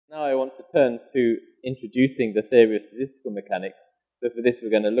turn to introducing the theory of statistical mechanics. So for this,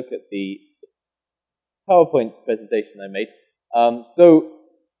 we're going to look at the PowerPoint presentation I made. So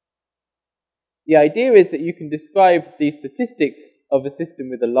the idea is that you can describe the statistics of a system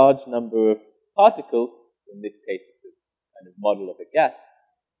with a large number of particles, in this case it's a kind of model of a gas.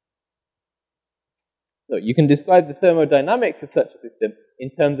 So you can describe the thermodynamics of such a system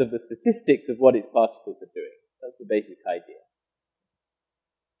in terms of the statistics of what its particles are doing. That's the basic idea.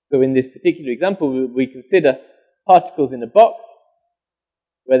 So in this particular example, we consider particles in a box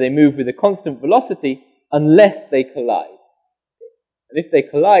where they move with a constant velocity unless they collide. And if they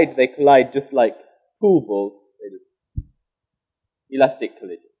collide just like pool balls, elastic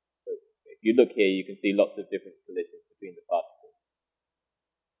collision. So if you look here, you can see lots of different collisions between the particles.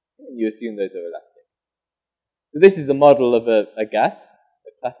 And you assume those are elastic. So this is a model of a gas,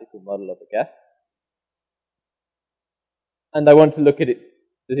 a classical model of a gas. And I want to look at its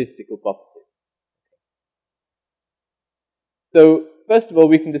statistical properties. So first of all,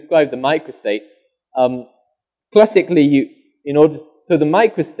 we can describe the microstate. Classically, so the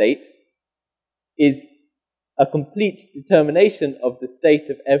microstate is a complete determination of the state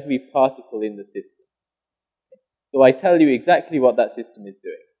of every particle in the system. So I tell you exactly what that system is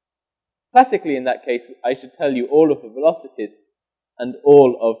doing. Classically, in that case, I should tell you all of the velocities and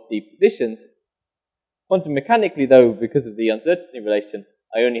all of the positions. Quantum mechanically, though, because of the uncertainty relation,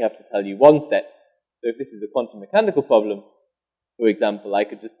 I only have to tell you one set. So if this is a quantum mechanical problem, for example, I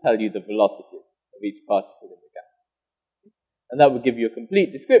could just tell you the velocities of each particle in the gas. And that would give you a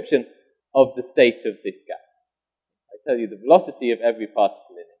complete description of the state of this gas. I tell you the velocity of every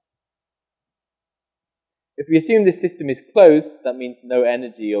particle in it. If we assume this system is closed, that means no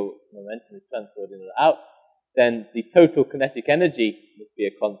energy or momentum is transferred in or out, then the total kinetic energy must be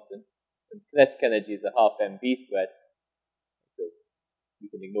a constant. And kinetic energy is a half mv squared. So you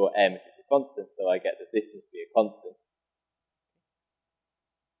can ignore m if it's a constant, so I get that this must be a constant.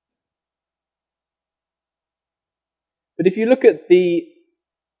 But if you look at the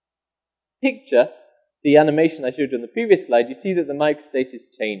picture, the animation I showed you on the previous slide, you see that the microstate is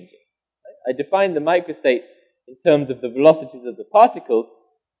changing. I defined the microstate in terms of the velocities of the particles,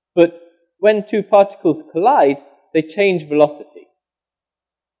 but when two particles collide, they change velocity.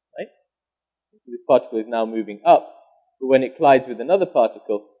 Right? So this particle is now moving up, but when it collides with another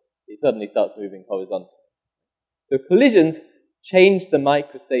particle, it suddenly starts moving horizontally. So collisions change the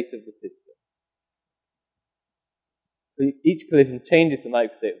microstate of the system. So each collision changes the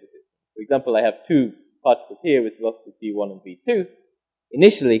microstate of the system. For example, I have two particles here with velocities v1 and v2.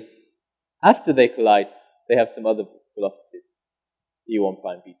 Initially, after they collide, they have some other velocities, v1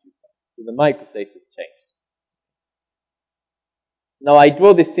 prime, v2 prime. So the microstate has changed. Now I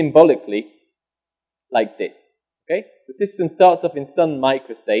draw this symbolically like this. Okay? The system starts off in some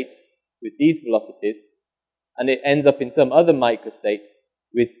microstate with these velocities, and it ends up in some other microstate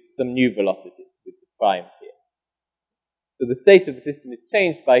with some new velocities, with the primes here. So the state of the system is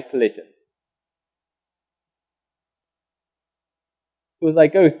changed by collision. So as I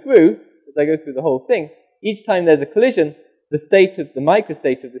go through the whole thing, each time there's a collision, the state of the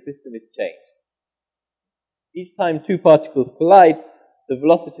microstate of the system is changed. Each time two particles collide, the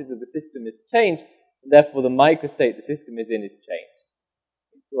velocities of the system is changed, and therefore the microstate the system is in is changed.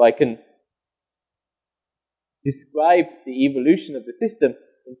 So I can describe the evolution of the system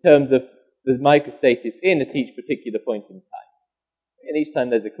in terms of the microstate it's in at each particular point in time. And each time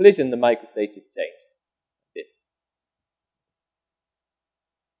there's a collision, the microstate is changed.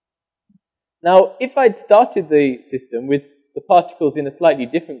 Now, if I'd started the system with the particles in a slightly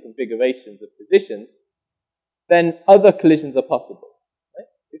different configurations of positions, then other collisions are possible. Right?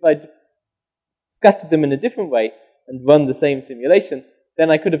 If I'd scattered them in a different way and run the same simulation, then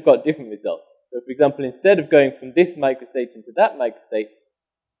I could have got different results. So, for example, instead of going from this microstate into that microstate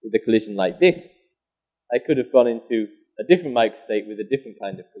with a collision like this, I could have gone into a different microstate with a different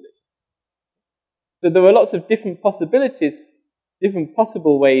kind of collision. So there are lots of different possibilities, different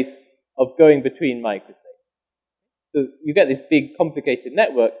possible ways of going between microstates. So you get this big complicated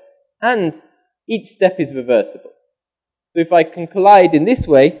network, and each step is reversible. So if I can collide in this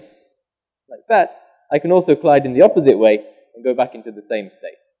way, like that, I can also collide in the opposite way and go back into the same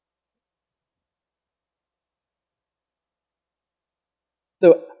state.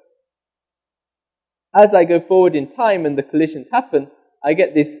 So as I go forward in time and the collisions happen, I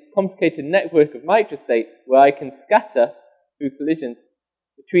get this complicated network of microstates where I can scatter through collisions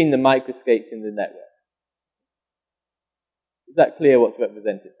between the microstates in the network. Is that clear what's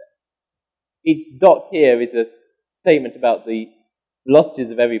represented there? Each dot here is a statement about the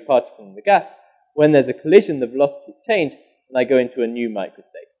velocities of every particle in the gas. When there's a collision, the velocities change, and I go into a new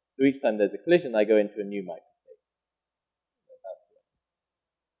microstate. So each time there's a collision, I go into a new microstate.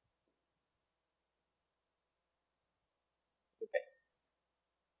 Okay.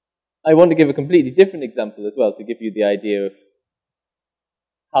 I want to give a completely different example as well to give you the idea of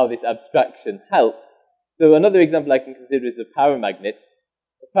how this abstraction helps. So another example I can consider is a paramagnet.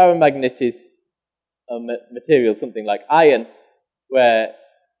 A paramagnet is a material, something like iron, where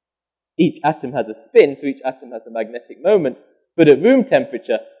each atom has a spin, so each atom has a magnetic moment, but at room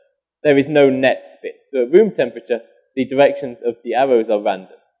temperature, there is no net spin. So at room temperature, the directions of the arrows are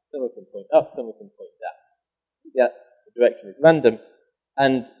random. Some of them point up, some of them point down. Yeah, the direction is random,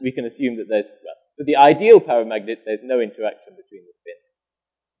 and we can assume that there's, well, for the ideal paramagnet, there's no interaction between the spins.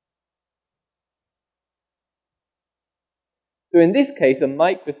 So in this case, a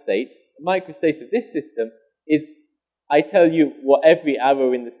microstate of this system is, I tell you what every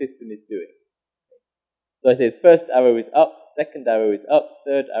arrow in the system is doing. So I say the first arrow is up, second arrow is up,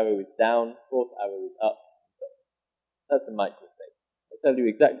 third arrow is down, fourth arrow is up. So that's a microstate. I tell you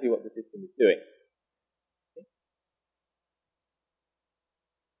exactly what the system is doing. Okay.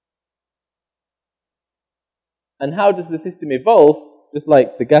 And how does the system evolve? Just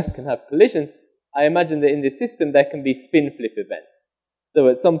like the gas can have collisions, I imagine that in this system there can be spin flip events. So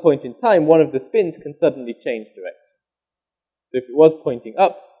at some point in time, one of the spins can suddenly change direction. So if it was pointing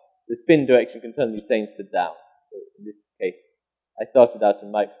up, the spin direction can suddenly change to down. So in this case, I started out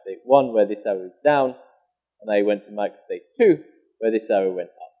in microstate 1 where this arrow is down, and I went to microstate 2 where this arrow went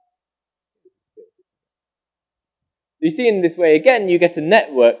up. So you see in this way again, you get a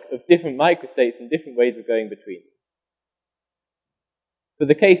network of different microstates and different ways of going between them. For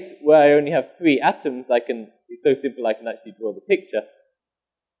the case where I only have 3 atoms, it's so simple I can actually draw the picture.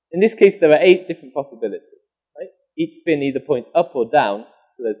 In this case, there are 8 different possibilities. Right? Each spin either points up or down,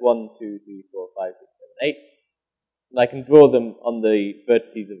 so there's 1, 2, 3, 4, 5, 6, 7, 8. And I can draw them on the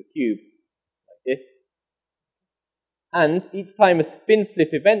vertices of a cube, like this. And each time a spin flip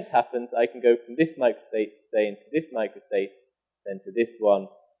event happens, I can go from this microstate, say, into this microstate, then to this one,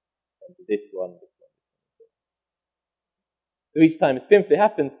 then to this one, this one. So each time a spin flip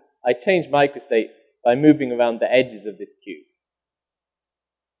happens, I change microstate by moving around the edges of this cube.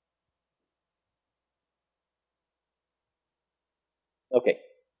 Okay.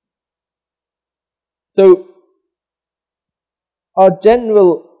 So our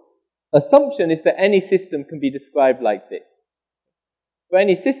general assumption is that any system can be described like this. For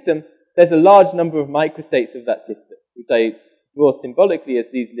any system, there's a large number of microstates of that system, which I draw symbolically as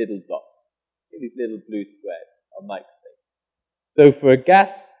these little dots. These little blue squares are microstates. So for a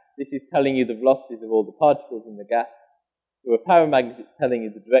gas, this is telling you the velocities of all the particles in the gas. For a paramagnet, it's telling you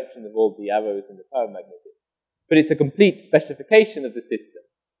the direction of all the arrows in the paramagnet. But it's a complete specification of the system.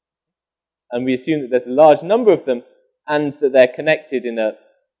 And we assume that there's a large number of them and that they're connected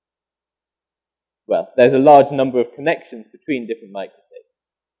there's a large number of connections between different microstates.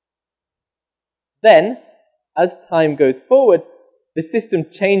 Then, as time goes forward, the system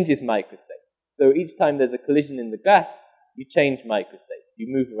changes microstates. So each time there's a collision in the gas, you change microstates. You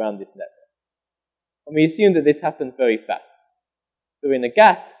move around this network. And we assume that this happens very fast. So in a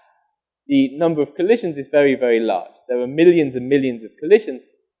gas, the number of collisions is very, very large. There are millions and millions of collisions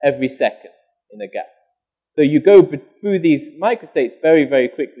every second in a gas. So you go through these microstates very, very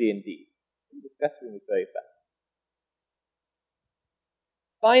quickly indeed. The scattering is very fast.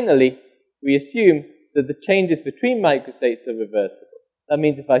 Finally, we assume that the changes between microstates are reversible. That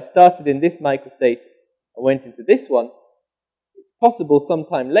means if I started in this microstate and went into this one, it's possible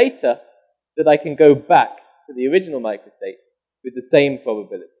sometime later that I can go back to the original microstate with the same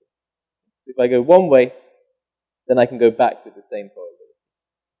probability. If I go one way, then I can go back with the same probability.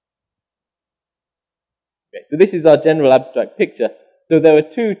 Okay, so this is our general abstract picture. So there are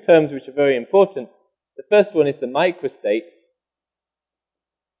 2 terms which are very important. The first one is the microstate.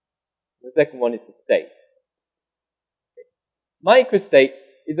 The second one is the state. Okay. Microstate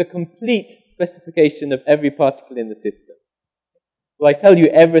is a complete specification of every particle in the system. So I tell you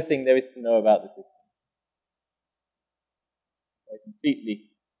everything there is to know about the system. I completely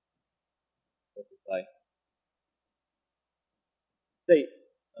specify state.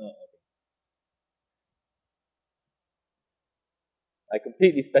 I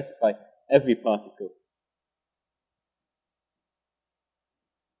completely specify every particle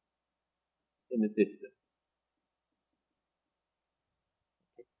in the system.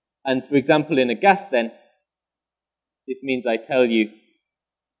 And for example, in a gas then, this means I tell you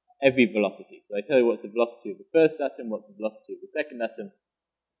every velocity. So I tell you what's the velocity of the first atom, what's the velocity of the second atom,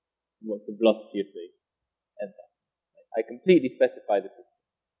 and what's the velocity of the nth atom. I completely specify the system.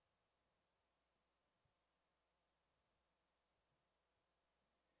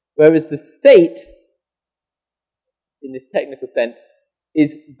 Whereas the state, in this technical sense,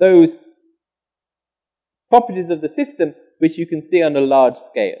 is those properties of the system which you can see on a large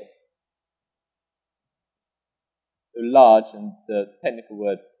scale. So large, and the technical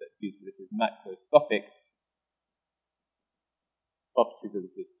word that's used for this is macroscopic properties of the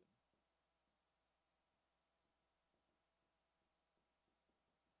system.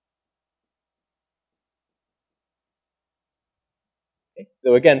 Okay.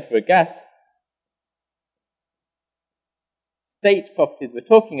 So again, for a gas, state properties we're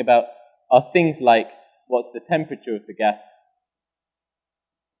talking about are things like what's the temperature of the gas,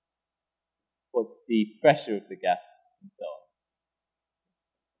 what's the pressure of the gas, and so on.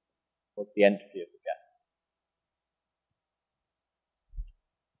 What's the entropy of the gas.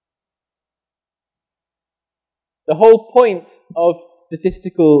 The whole point of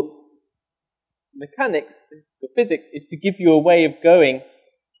statistical mechanics, statistical physics, is to give you a way of going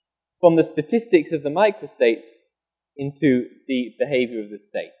from the statistics of the microstate into the behavior of the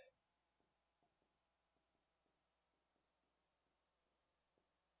state.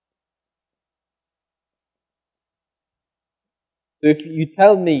 So if you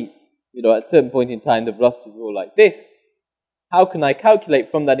tell me, at a certain point in time the velocity is all like this, how can I calculate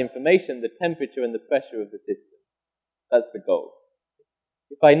from that information the temperature and the pressure of the system? That's the goal.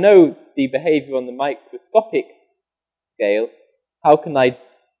 If I know the behavior on the microscopic scale, how can I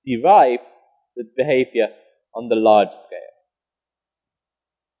derive the behavior on the large scale?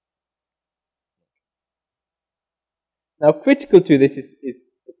 Now, critical to this is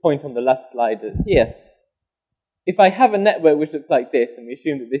the point on the last slide here. If I have a network which looks like this, and we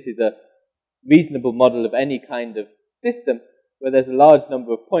assume that this is a reasonable model of any kind of system, where there's a large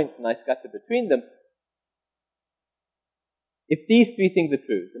number of points and I scatter between them, if these three things are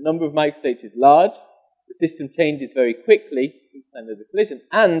true, the number of microstates is large, the system changes very quickly each time there's a collision,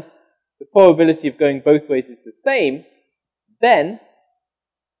 and the probability of going both ways is the same, then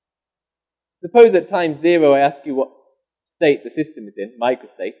suppose at time 0 I ask you what state the system is in,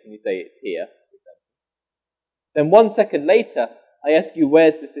 microstate, and you say it's here, for example. Then 1 second later, I ask you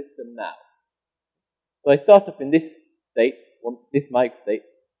where's the system now. So I start off in this state, this microstate.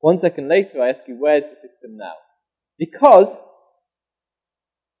 1 second later, I ask you where's the system now. Because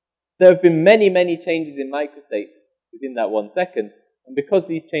there have been many, many changes in microstates within that 1 second, and because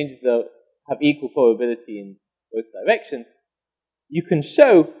these changes have equal probability in both directions, you can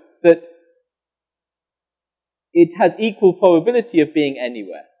show that it has equal probability of being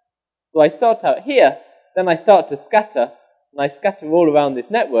anywhere. So I start out here, then I start to scatter, and I scatter all around this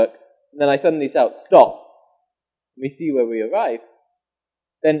network, and then I suddenly shout, stop. And we see where we arrive.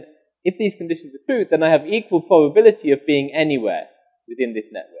 Then, if these conditions are true, then I have equal probability of being anywhere within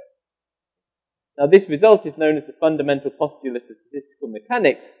this network. Now, this result is known as the fundamental postulate of statistical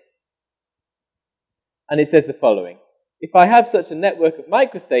mechanics, and it says the following. If I have such a network of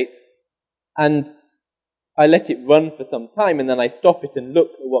microstates, and I let it run for some time, and then I stop it and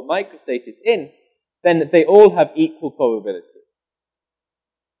look at what microstate it's in, then they all have equal probability.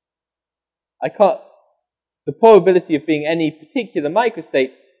 The probability of being any particular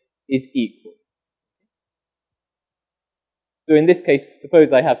microstate is equal. So in this case,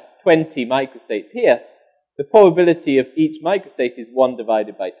 suppose I have 20 microstates here, the probability of each microstate is 1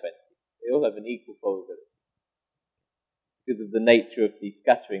 divided by 20. They all have an equal probability because of the nature of the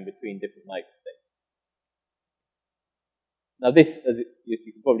scattering between different microstates. Now this, as you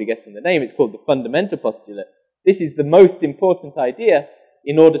can probably guess from the name, it's called the fundamental postulate. This is the most important idea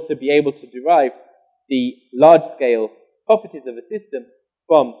in order to be able to derive the large-scale properties of a system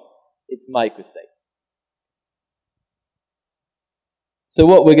from its microstate. So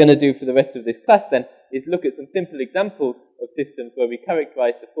what we're going to do for the rest of this class then is look at some simple examples of systems where we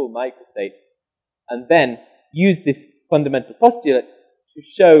characterize the full microstate and then use this fundamental postulate to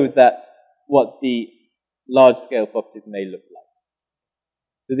show that what the large-scale properties may look like.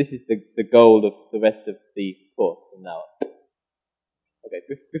 So this is the goal of the rest of the course from now on.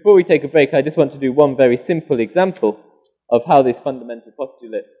 Okay, before we take a break, I just want to do one very simple example of how this fundamental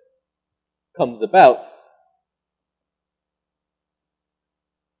postulate comes about.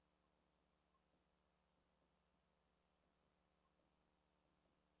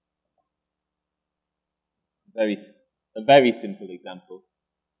 A very simple example,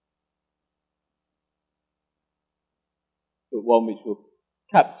 but one which will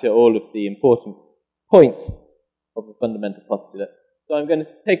capture all of the important points of the fundamental postulate. So I'm going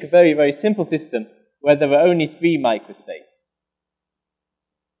to take a very, very simple system where there are only 3 microstates.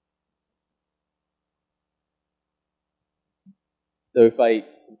 So if I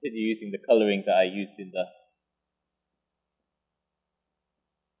continue using the coloring that I used in the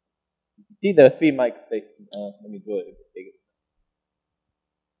See, there are 3 microstates. Let me draw it a bit bigger.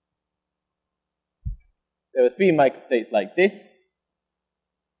 There are 3 microstates like this.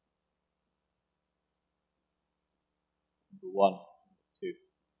 Number 1, number 2,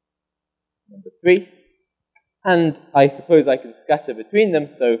 number 3. And I suppose I can scatter between them,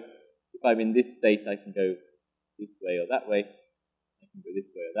 so if I'm in this state, I can go this way or that way. I can go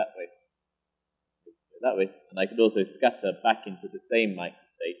this way or that way. That way. And I could also scatter back into the same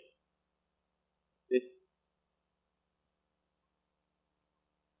microstate. This.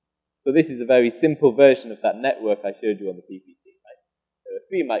 So this is a very simple version of that network I showed you on the PPT. Right? There are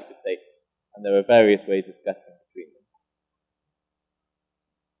 3 microstates, and there are various ways of scattering between them.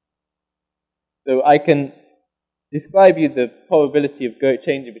 So I can describe you the probability of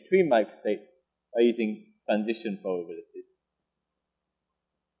changing between microstates by using transition probabilities.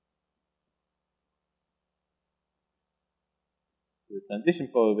 So the transition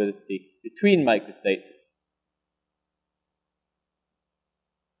probability between microstates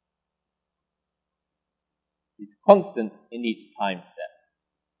is constant in each time step.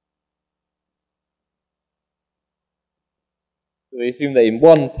 So we assume that in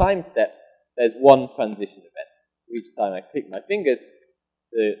one time step, there's one transition event. Each time I click my fingers,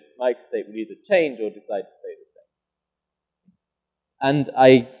 the microstate will either change or decide to stay the same. And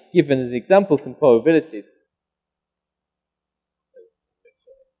I give as an example some probabilities.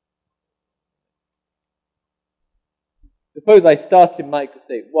 Suppose I start in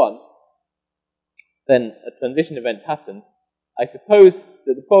microstate 1, then a transition event happens. I suppose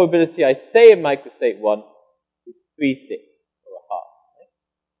that the probability I stay in microstate 1 is 3/6.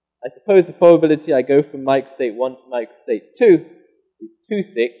 I suppose the probability I go from microstate 1 to microstate 2 is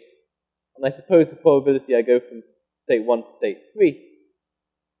 2/6, and I suppose the probability I go from state 1 to state 3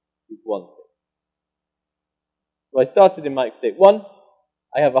 is 1/6. So I started in microstate 1,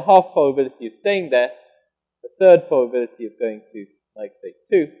 I have a half probability of staying there, a third probability of going to microstate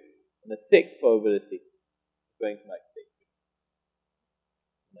 2, and a sixth probability of going to microstate 3.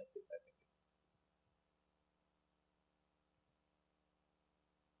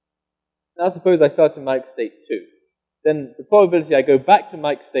 Now suppose I start in microstate 2. Then the probability I go back to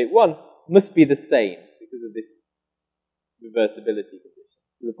microstate 1 must be the same because of this reversibility condition.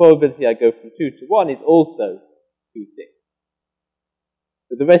 So the probability I go from 2 to 1 is also 2/6.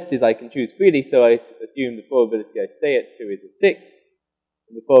 But the rest is I can choose freely, so I assume the probability I stay at 2 is a 6,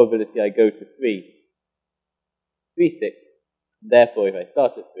 and the probability I go to 3 is 3/6. And therefore, if I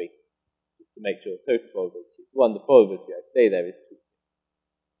start at 3, just to make sure the total probability is 1, the probability I stay there is 2.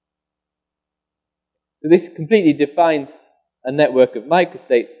 So this completely defines a network of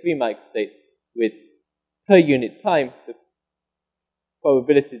microstates, 3 microstates, with per unit time the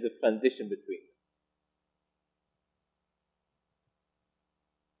probabilities of transition between them.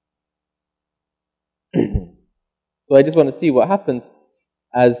 So I just want to see what happens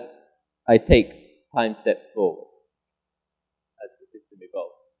as I take time steps forward, as the system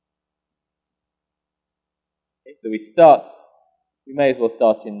evolves. Okay, so we may as well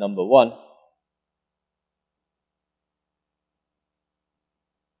start in number 1.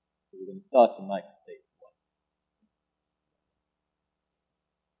 We're going to start in microstate 1.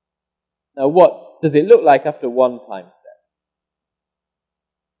 Now what does it look like after one time step?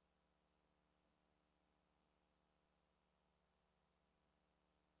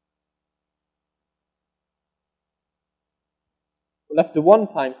 Well, after one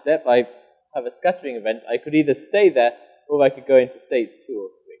time step, I have a scattering event. I could either stay there, or I could go into states 2 or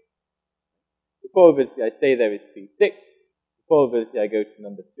 3. The probability I stay there is 3/6. The probability I go to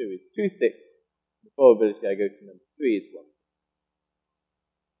number 2 is 2/6. The probability I go to number 3 is 1.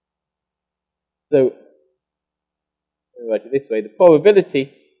 So, let me write it this way. The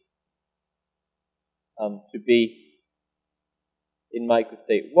probability to be in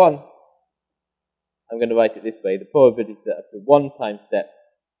microstate 1, I'm going to write it this way. The probability that after one time step,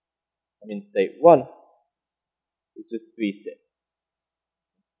 I'm in state 1, is just 3/6.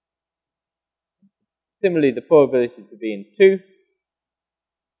 Similarly, the probability to be in 2,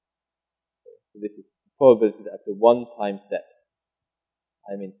 so this is the probability that after one time step,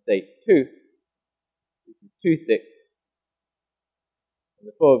 I'm in state 2, this is 2/6, and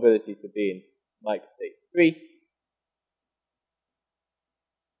the probability to be in microstate 3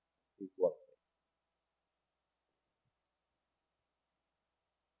 is 1/6.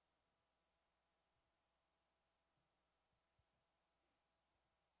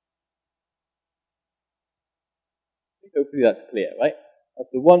 Hopefully that's clear, right?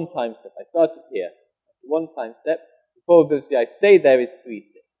 After one time step, I started here. After one time step, the probability I stay there is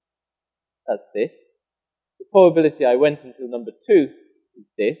 3/6. That's this. The probability I went until number 2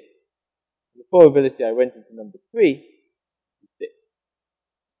 is this. probability I went into number 3 is this.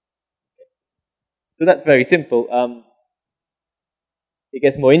 So that's very simple. It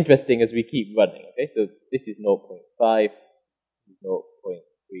gets more interesting as we keep running. Okay, so this is 0.5, 0.33,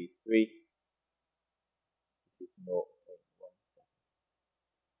 this is 0.17.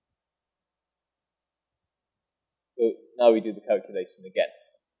 So now we do the calculation again.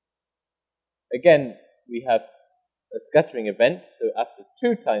 Again, we have a scattering event, so after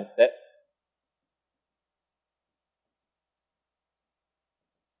 2 time steps,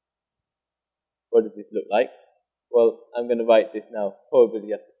 what does this look like? Well, I'm going to write this now,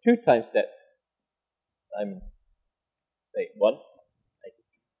 probability after 2 time steps, I'm in state 1.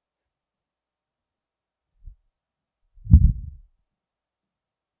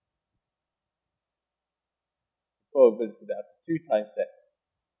 Probability that after 2 time steps,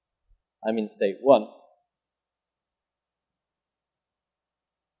 I'm in state 1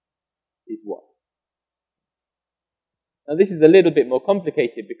 is 1. Now this is a little bit more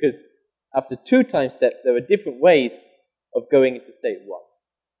complicated because after 2 time steps, there are different ways of going into state 1.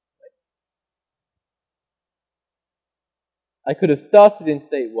 I could have started in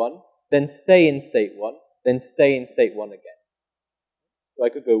state 1, then stay in state 1, then stay in state 1 again. So I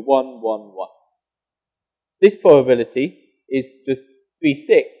could go 1, 1, 1. This probability is just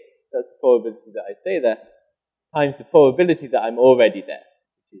 3/6, that's the probability that I stay there, times the probability that I'm already there,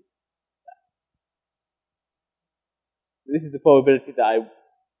 which is that. So this is the probability that I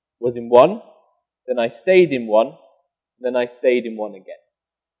was in 1, then I stayed in 1, then I stayed in 1 again.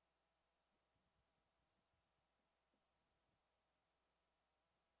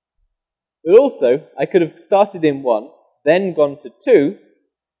 But also, I could have started in 1, then gone to 2,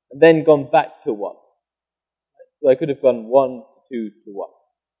 and then gone back to 1. So I could have gone 1 to 2 to 1.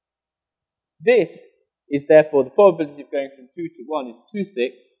 This is therefore, the probability of going from 2 to 1 is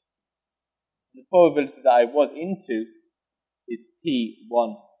 2/6. The probability that I was into is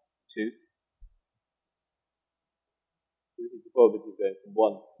P1, 2. So this is the probability of going from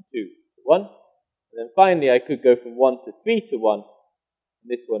 1 to 2 to 1. And then finally I could go from 1 to 3 to 1. And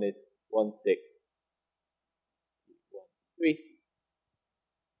this one is 1/6, 1, 3.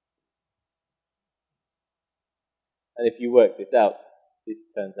 And if you work this out, this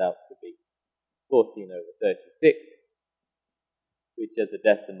turns out to be 14/36, which as a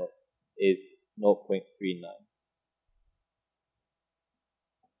decimal is 0.39.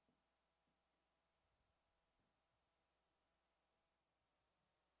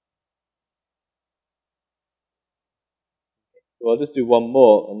 So I'll just do one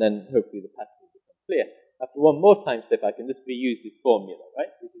more, and then hopefully the pattern will become clear. After one more time step, I can just reuse this formula,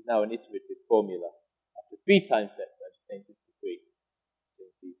 right? This is now an iterative formula. After 3 time steps, I just change this to 3,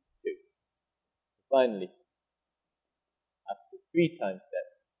 change these to 2. Finally, after 3 time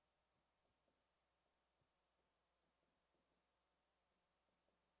steps,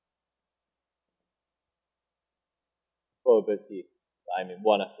 the probability that I'm in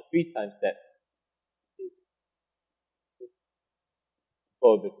 1 after 3 time steps is this. The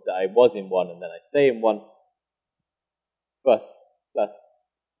probability that I was in 1 and then I stay in 1 plus the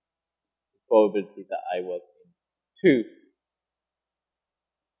probability that I was in 2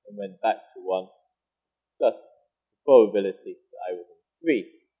 and went back to 1 plus the probability that I was in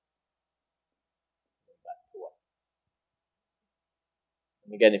 3 and went back to 1.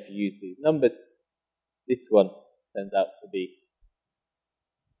 And again, if you use these numbers, this one turns out to be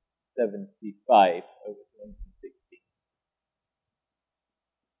 75/260.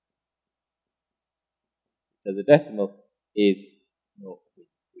 So the decimal is 0.35.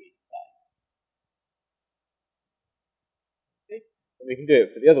 Okay, and we can do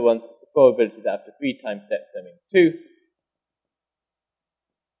it for the other ones. The probability that after 3 time steps I'm in 2.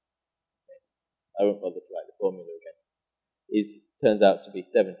 I won't bother to write the formula again. Turns out to be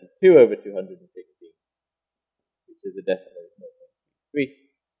 72/216, which is a decimal is 0.33.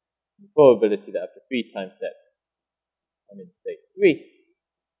 The probability that after 3 time steps I'm in state 3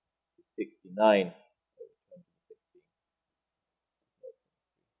 is 69/216.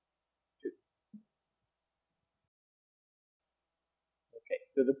 Okay,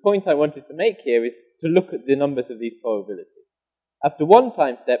 so the point I wanted to make here is to look at the numbers of these probabilities. After 1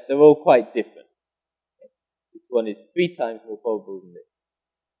 time step, they're all quite different. This one is 3 times more probable than this.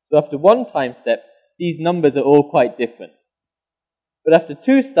 So after 1 time step, these numbers are all quite different. But after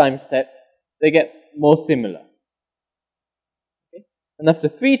 2 time steps, they get more similar. Okay? And after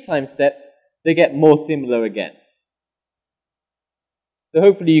 3 time steps, they get more similar again. So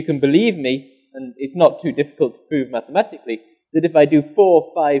hopefully you can believe me, and it's not too difficult to prove mathematically, that if I do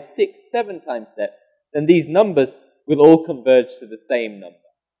 4, 5, 6, 7 time steps, then these numbers will all converge to the same number.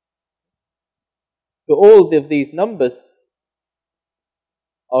 So all of these numbers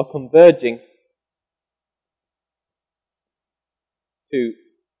are converging to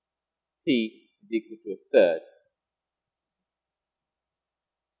t is equal to a third.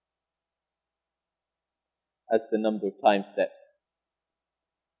 As the number of time steps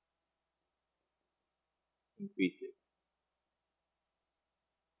increases.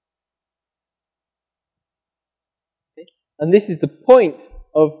 Okay. And this is the point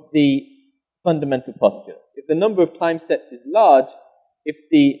of the fundamental postulate. If the number of time steps is large, if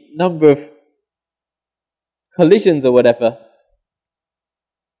the number of collisions or whatever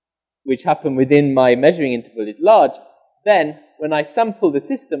which happen within my measuring interval is large, then when I sample the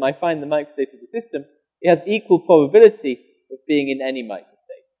system, I find the microstate of the system, it has equal probability of being in any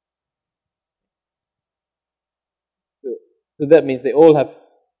microstate. So that means they all have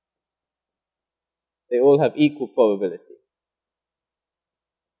equal probability.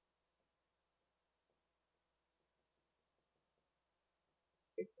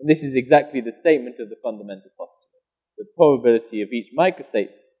 Okay. And this is exactly the statement of the fundamental postulate. The probability of each microstate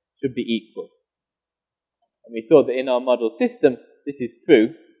should be equal. And we saw that in our model system, this is true.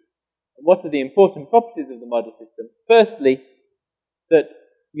 And what are the important properties of the model system? Firstly, that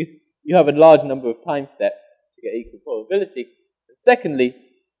you have a large number of time steps to get equal probability. And secondly,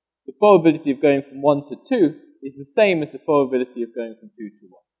 the probability of going from 1 to 2 is the same as the probability of going from 2 to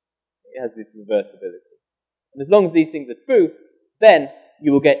 1. It has this reversibility. And as long as these things are true, then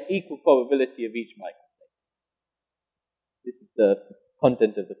you will get equal probability of each microstate. This is the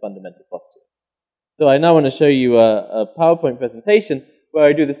content of the fundamental postulate. So I now want to show you a PowerPoint presentation where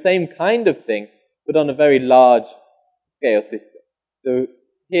I do the same kind of thing, but on a very large scale system. So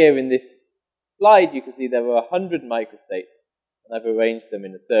here in this slide, you can see there were 100 microstates, and I've arranged them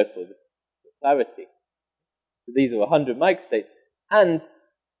in a circle just for clarity. So these are 100 microstates, and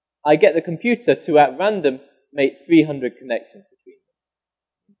I get the computer to, at random, make 300 connections between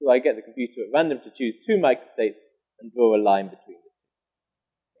them. So I get the computer at random to choose 2 microstates and draw a line between them.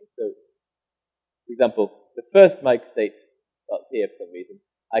 Okay, so, for example, the first microstate starts here for some reason.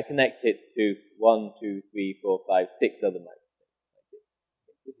 I connect it to 1, 2, 3, 4, 5, 6 other microstates. Like this.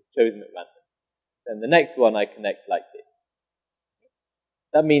 This is chosen at random. Then the next one I connect like this.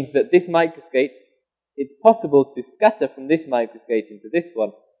 That means that this microstate, it's possible to scatter from this microstate into this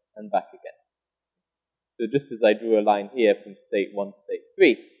one and back again. So just as I drew a line here from state 1 to state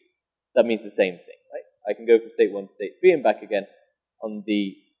 3, that means the same thing, right? I can go from state 1 to state 3 and back again. On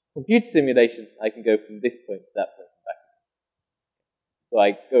the computer simulation, I can go from this point to that point and back again. So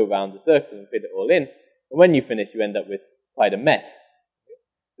I go around the circle and fit it all in, and when you finish, you end up with quite a mess.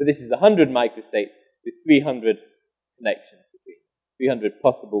 So this is 100 microstates with 300 connections between them, 300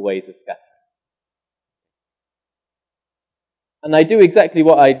 possible ways of scattering. And I do exactly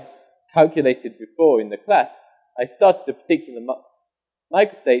what I calculated before in the class. I start at a particular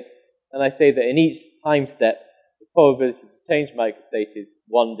microstate, and I say that in each time step, the probability to change microstate is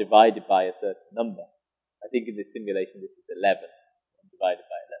 1 divided by a certain number. I think in this simulation this is 11, 1 divided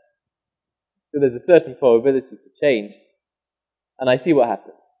by 11. So there's a certain probability to change, and I see what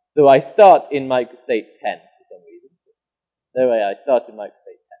happens. So I start in microstate 10 for some reason. There I start in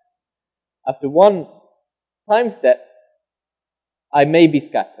microstate 10. After 1 time step, I maybe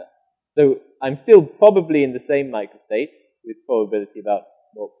scatter. So I'm still probably in the same microstate with probability about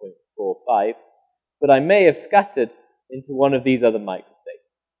 0.45, but I may have scattered into one of these other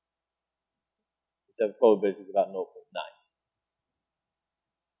microstates, which have probabilities about 0.9.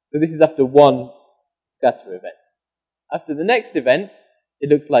 So this is after 1 scatter event. After the next event, it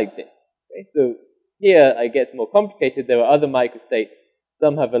looks like this. Okay? So here it gets more complicated. There are other microstates.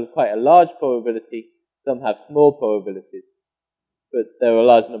 Some have quite a large probability, some have small probabilities, but there are a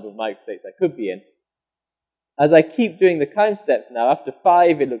large number of microstates I could be in. As I keep doing the time steps now, after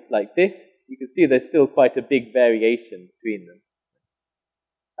 5 it looks like this. You can see there's still quite a big variation between them.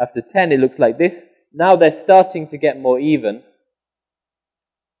 After 10 it looks like this. Now they're starting to get more even.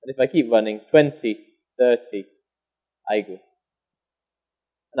 And if I keep running, 20, 30, I go.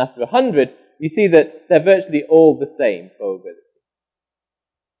 And after 100, you see that they're virtually all the same probability.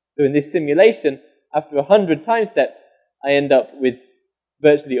 So in this simulation, after 100 time steps, I end up with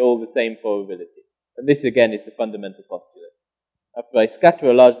virtually all the same probability. And this again is the fundamental postulate. After I scatter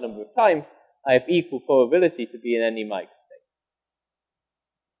a large number of times, I have equal probability to be in any microstate.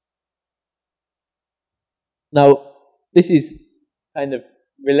 Now, this is kind of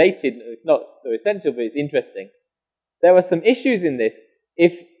related, it's not so essential, but it's interesting. There are some issues in this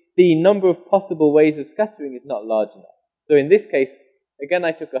if the number of possible ways of scattering is not large enough. So in this case, again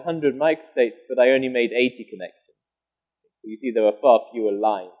I took 100 microstates, but I only made 80 connections. So you see there are far fewer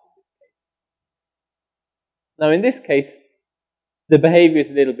lines in this case. Now in this case, the behavior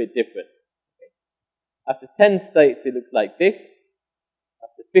is a little bit different. After 10 states, it looks like this.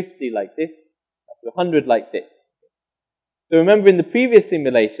 After 50, like this. After 100, like this. So remember in the previous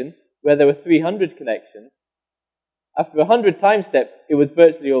simulation, where there were 300 connections, after 100 time steps, it was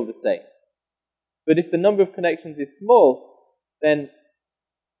virtually all the same. But if the number of connections is small, then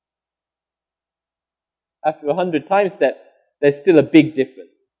after 100 time steps, there's still a big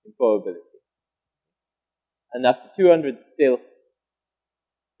difference in probability. And after 200 still,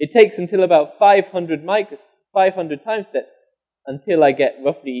 it takes until about 500 time steps until I get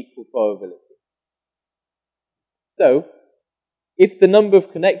roughly equal probability. So, if the number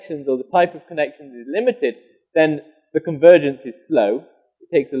of connections or the type of connections is limited, then the convergence is slow.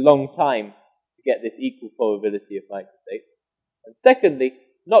 It takes a long time to get this equal probability of microstates. And secondly,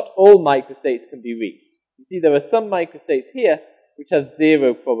 not all microstates can be reached. You see, there are some microstates here which have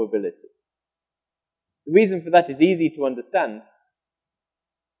 0 probability. The reason for that is easy to understand.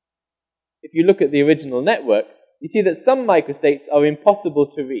 If you look at the original network, you see that some microstates are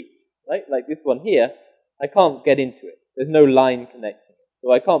impossible to reach, right? Like this one here, I can't get into it. There's no line connecting it,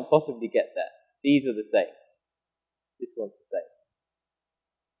 so I can't possibly get there. These are the same. This one's the same.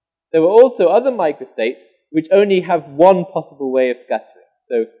 There are also other microstates which only have one possible way of scattering.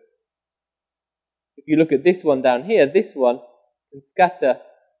 So, if you look at this one down here, this one can scatter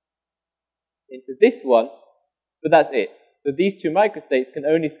into this one, but that's it. So these two microstates can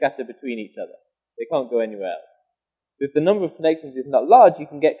only scatter between each other. They can't go anywhere else. So if the number of connections is not large, you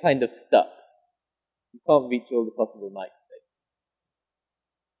can get kind of stuck. You can't reach all the possible microstates.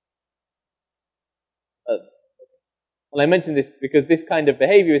 Well, I mentioned this because this kind of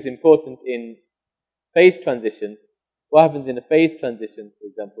behavior is important in phase transitions. What happens in a phase transition, for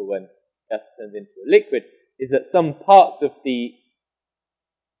example, when gas turns into a liquid, is that some parts of the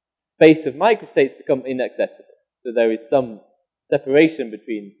space of microstates become inaccessible. So there is some separation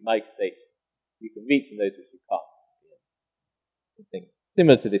between microstates you can reach and those which you can't. Something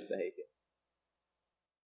similar to this behavior.